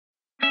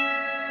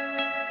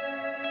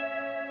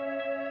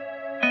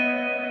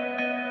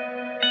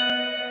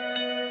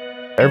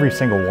Every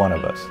single one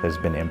of us has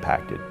been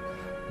impacted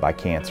by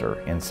cancer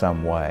in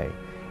some way.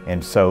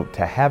 And so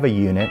to have a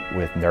unit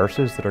with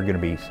nurses that are going to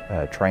be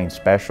trained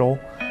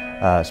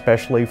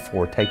especially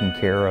for taking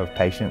care of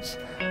patients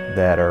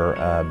that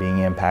are being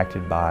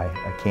impacted by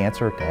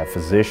cancer, to have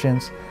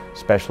physicians,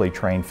 especially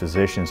trained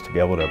physicians, to be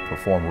able to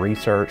perform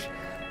research,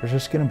 there's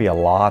just going to be a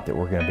lot that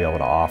we're going to be able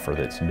to offer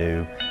that's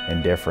new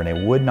and different.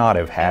 It would not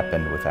have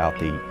happened without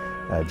the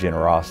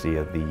generosity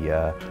of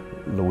the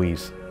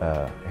Louise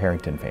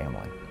Harrington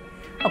family.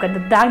 Okay, the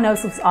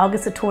diagnosis was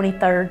August the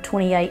 23rd,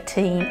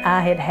 2018. I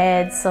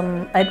had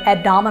some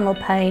abdominal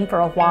pain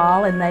for a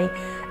while, and they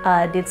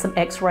did some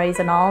x-rays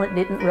and all. It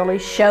didn't really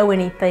show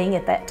anything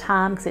at that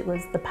time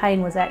because the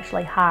pain was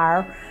actually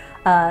higher.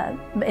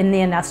 And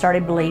then I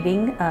started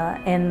bleeding,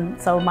 and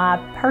so my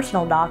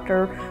personal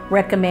doctor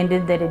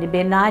recommended that it had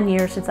been 9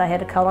 years since I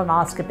had a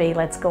colonoscopy.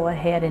 Let's go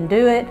ahead and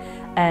do it.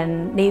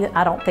 And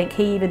I don't think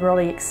he even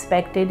really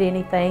expected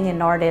anything, and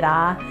nor did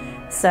I.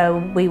 So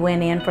we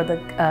went in for the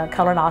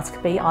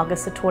colonoscopy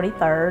August the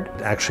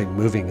 23rd. Actually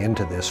moving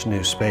into this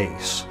new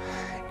space,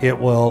 it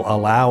will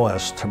allow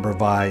us to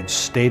provide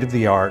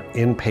state-of-the-art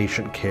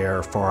inpatient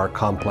care for our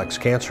complex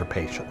cancer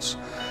patients.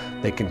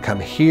 They can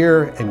come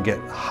here and get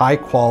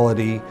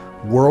high-quality,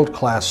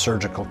 world-class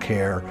surgical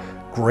care,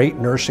 great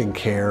nursing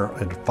care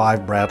at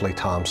 5 Bradley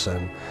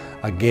Thompson.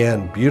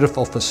 Again,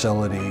 beautiful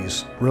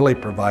facilities, really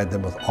provide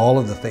them with all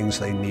of the things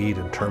they need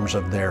in terms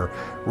of their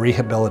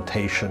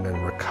rehabilitation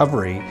and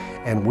recovery,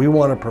 and we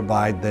want to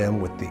provide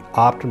them with the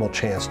optimal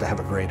chance to have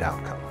a great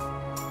outcome.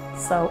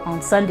 So on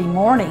Sunday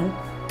morning,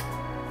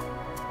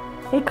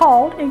 he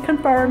called and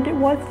confirmed it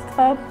was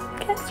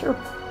cancer.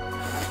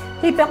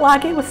 He felt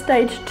like it was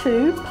stage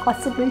 2,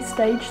 possibly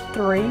stage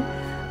 3,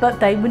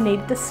 but they would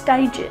need to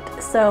stage it.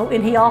 So,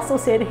 and he also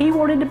said he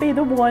wanted to be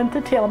the one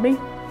to tell me,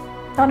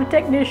 not a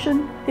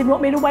technician. Didn't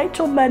want me to wait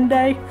till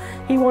Monday.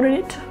 He wanted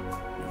it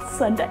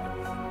Sunday.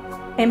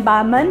 And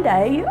by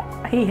Monday,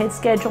 he had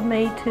scheduled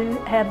me to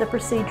have the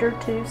procedure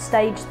to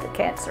stage the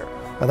cancer.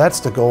 Now that's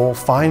the goal,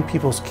 find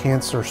people's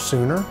cancer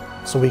sooner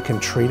so we can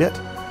treat it.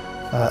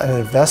 An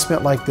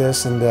investment like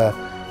this in the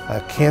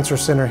cancer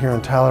center here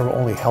in Tyler will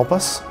only help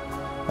us.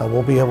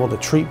 We'll be able to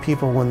treat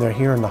people when they're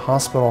here in the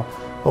hospital,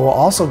 but will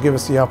also give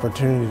us the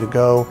opportunity to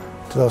go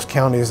to those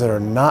counties that are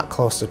not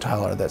close to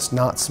Tyler, that's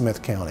not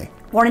Smith County.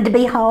 Wanted to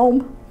be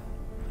home.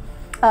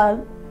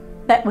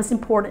 That was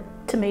important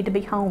to me, to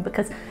be home,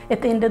 because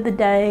at the end of the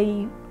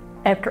day,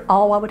 after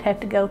all I would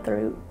have to go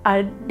through,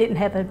 I didn't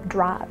have a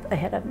drive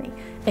ahead of me.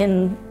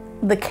 And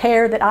the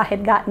care that I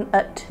had gotten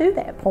up to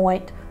that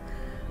point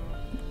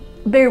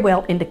very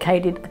well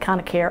indicated the kind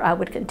of care I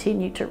would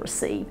continue to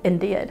receive, and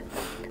did.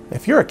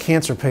 If you're a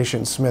cancer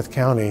patient in Smith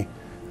County,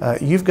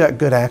 you've got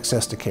good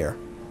access to care.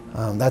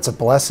 That's a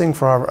blessing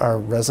for our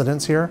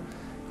residents here.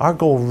 Our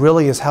goal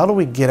really is, how do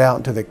we get out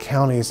into the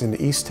counties in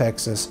East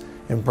Texas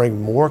and bring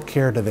more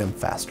care to them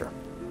faster?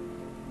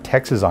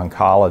 Texas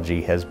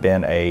Oncology has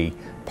been a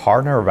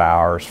partner of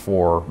ours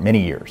for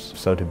many years.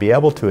 So to be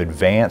able to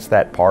advance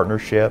that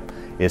partnership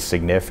is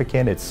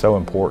significant. It's so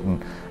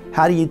important.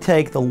 How do you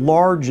take the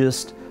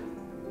largest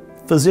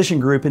physician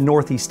group in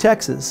Northeast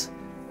Texas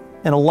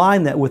and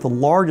align that with the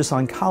largest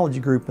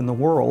oncology group in the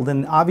world?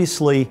 And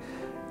obviously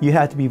you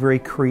have to be very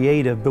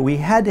creative, but we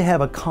had to have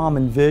a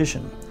common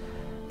vision.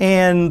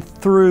 And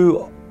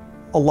through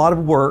a lot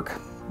of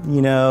work,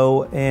 and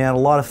a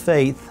lot of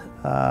faith,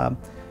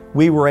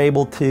 we were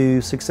able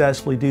to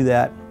successfully do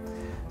that.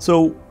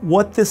 So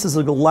what this is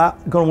going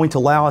to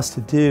allow us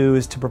to do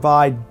is to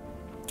provide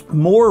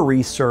more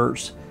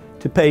research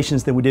to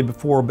patients than we did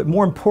before, but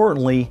more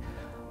importantly,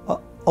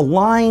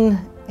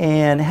 align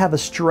and have a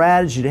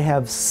strategy to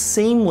have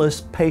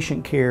seamless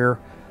patient care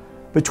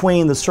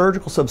between the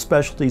surgical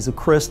subspecialties of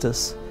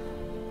CHRISTUS,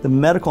 the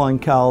medical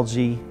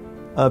oncology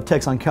of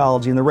Texas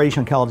Oncology, and the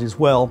radiation oncology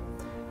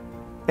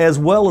as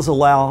well as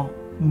allow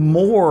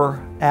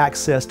more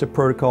access to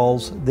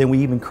protocols than we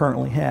even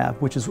currently have,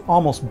 which is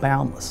almost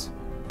boundless.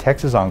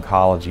 Texas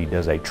Oncology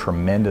does a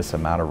tremendous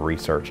amount of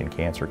research in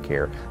cancer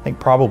care. I think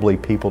probably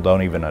people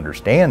don't even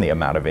understand the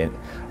amount of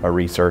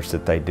research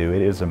that they do.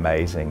 It is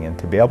amazing. And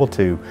to be able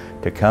to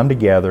come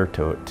together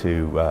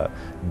to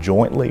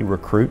jointly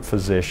recruit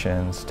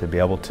physicians, to be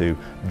able to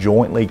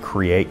jointly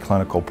create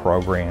clinical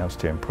programs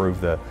to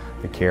improve the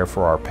care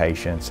for our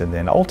patients, and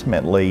then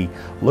ultimately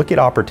look at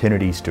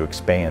opportunities to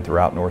expand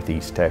throughout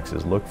Northeast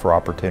Texas, look for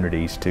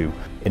opportunities to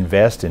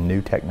invest in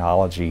new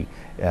technology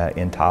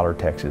in Tyler,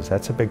 Texas.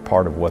 That's a big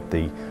part of what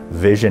the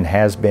vision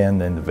has been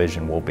and the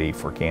vision will be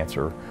for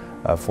cancer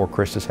for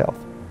CHRISTUS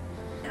Health.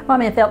 Well,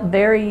 I felt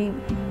very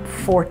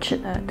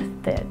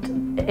fortunate that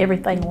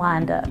everything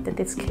lined up, that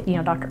this,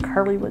 Dr.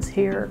 Curley was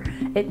here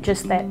at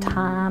just that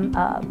time.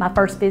 My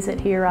first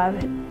visit here, I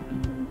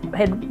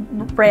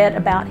had read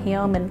about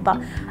him and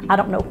thought, I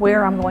don't know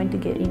where I'm going to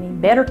get any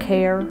better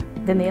care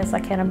than this. I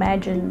can't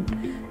imagine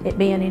it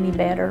being any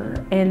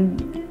better.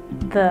 And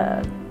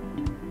the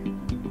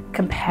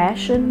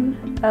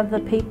compassion of the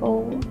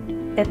people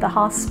at the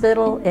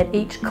hospital, at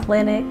each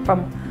clinic,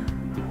 from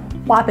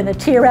wiping a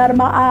tear out of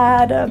my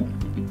eye to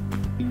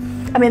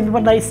I mean,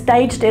 when they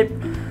staged it,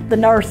 the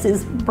nurse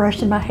is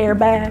brushing my hair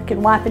back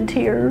and wiping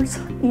tears,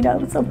 you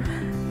know, so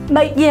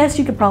yes,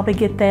 you could probably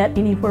get that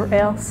anywhere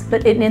else,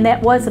 but and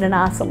that wasn't an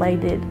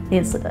isolated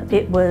incident.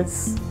 That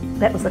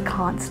was a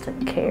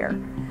constant care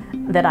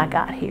that I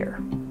got here.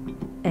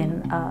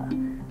 And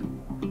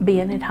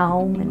being at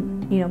home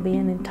and, you know,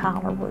 being in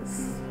Tyler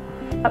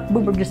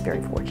we were just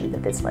very fortunate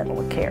that this level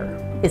of care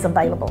is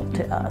available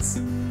to us.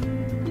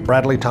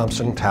 Bradley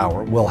Thompson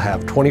Tower will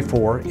have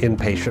 24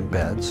 inpatient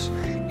beds.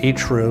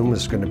 Each room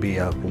is going to be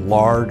a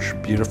large,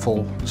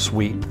 beautiful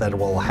suite that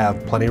will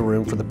have plenty of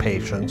room for the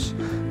patients,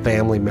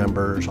 family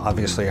members,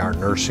 obviously our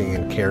nursing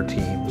and care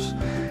teams.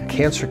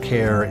 Cancer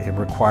care, it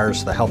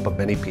requires the help of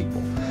many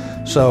people.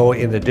 So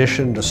in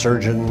addition to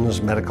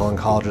surgeons, medical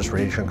oncologists,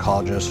 radiation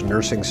oncologists,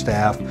 nursing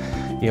staff,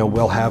 you know,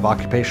 we'll have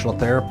occupational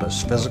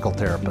therapists, physical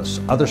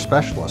therapists, other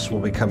specialists will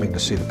be coming to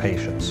see the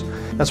patients.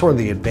 That's one of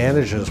the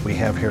advantages we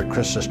have here at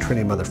CHRISTUS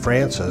Trinity Mother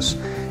Frances.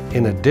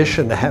 In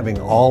addition to having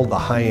all the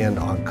high-end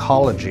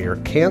oncology or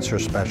cancer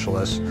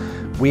specialists,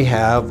 we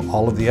have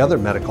all of the other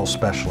medical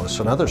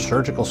specialists and other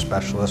surgical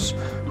specialists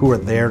who are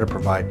there to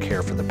provide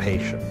care for the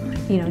patient.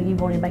 You know, you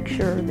want to make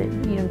sure that,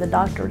 you know, the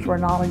doctors were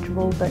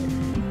knowledgeable, but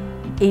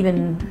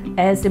even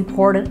as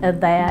important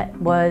of that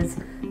was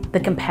the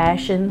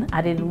compassion.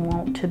 I didn't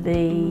want to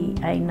be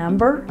a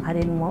number. I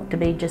didn't want to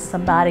be just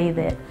somebody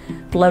that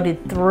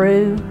floated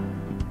through.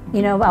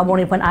 You know, I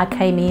wanted when I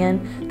came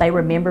in, they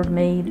remembered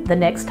me the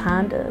next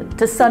time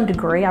to some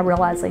degree. I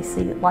realize they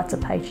see lots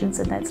of patients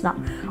and that's not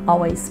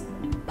always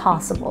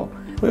possible.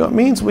 Well, it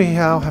means we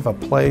now have a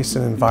place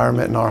and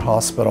environment in our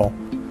hospital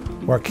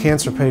where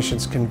cancer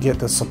patients can get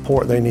the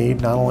support they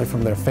need, not only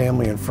from their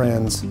family and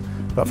friends,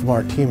 but from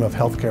our team of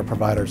healthcare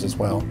providers as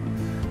well.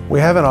 We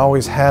haven't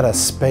always had a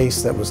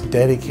space that was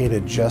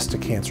dedicated just to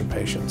cancer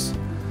patients.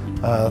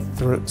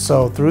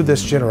 Through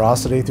this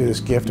generosity, through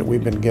this gift that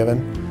we've been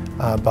given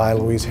by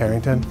Louise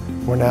Harrington,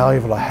 we're now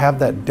able to have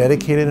that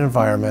dedicated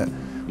environment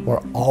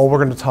where all we're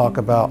going to talk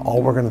about,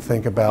 all we're going to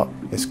think about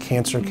is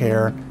cancer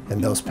care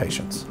and those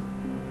patients.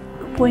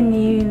 When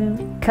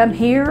you come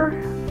here,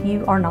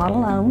 you are not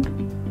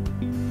alone.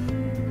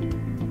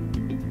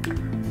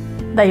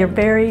 They are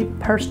very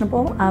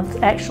personable.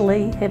 I've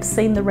actually have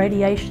seen the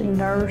radiation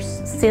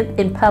nurse sit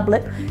in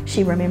public.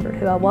 She remembered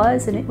who I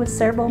was, and it was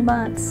several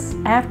months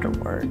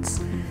afterwards.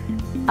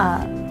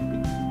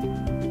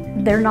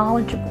 They're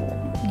knowledgeable.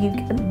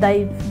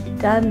 They've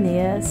done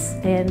this,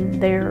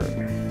 and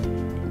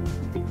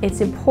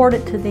it's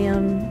important to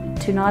them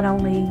to not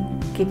only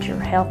get your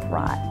health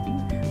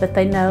right, but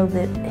they know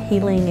that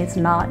healing is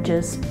not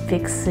just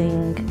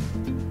fixing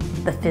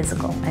the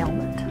physical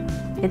ailment.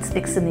 It's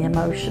fixing the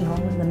emotional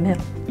and the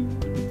mental.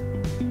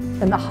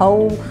 And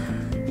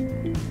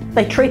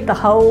they treat the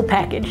whole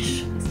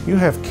package. You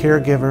have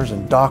caregivers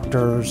and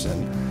doctors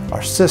and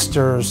our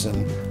sisters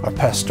and our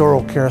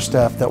pastoral care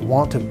staff that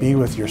want to be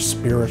with your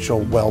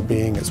spiritual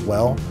well-being as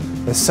well.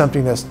 It's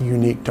something that's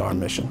unique to our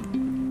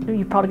mission.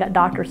 You've probably got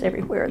doctors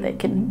everywhere that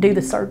can do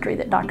the surgery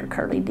that Dr.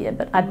 Curley did,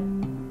 but I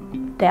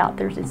doubt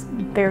there's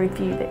very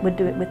few that would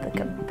do it with the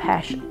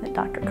compassion that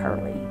Dr.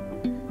 Curley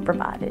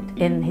provided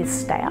in his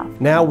staff.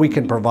 Now we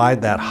can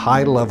provide that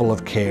high level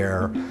of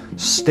care,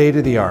 state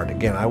of the art.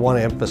 Again, I want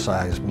to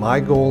emphasize my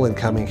goal in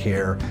coming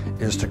here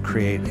is to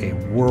create a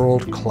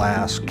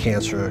world-class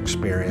cancer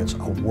experience,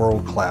 a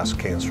world-class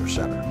cancer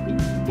center.